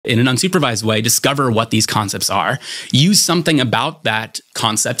in an unsupervised way, discover what these concepts are, use something about that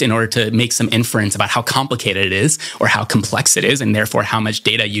concept in order to make some inference about how complicated it is or how complex it is, and therefore how much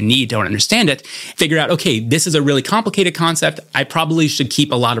data you need to understand it. Figure out, okay, this is a really complicated concept. I probably should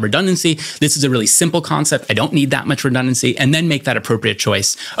keep a lot of redundancy. This is a really simple concept. I don't need that much redundancy. And then make that appropriate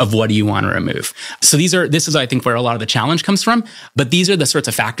choice of what do you want to remove. So this is, I think, where a lot of the challenge comes from. But these are the sorts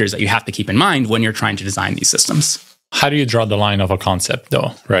of factors that you have to keep in mind when you're trying to design these systems. How do you draw the line of a concept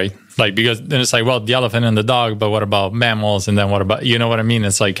though, right? Like, because then it's like, well, the elephant and the dog, but what about mammals? And then what about, you know what I mean?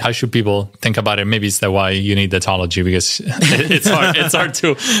 It's like, how should people think about it? Maybe it's that why you need the tautology, because it's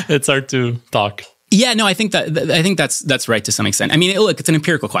hard to talk. Yeah, no, I think that's right to some extent. I mean, look, it's an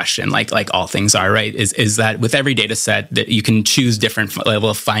empirical question, like all things are, right? Is that with every data set that you can choose different level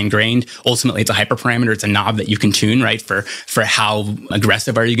of fine grained. Ultimately, it's a hyperparameter. It's a knob that you can tune, right? For how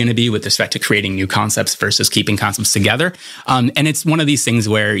aggressive are you going to be with respect to creating new concepts versus keeping concepts together. And it's one of these things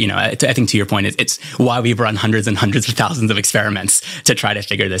where, I think to your point, it's why we've run hundreds and hundreds of thousands of experiments to try to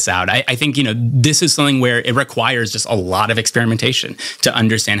figure this out. I think, this is something where it requires just a lot of experimentation to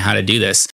understand how to do this.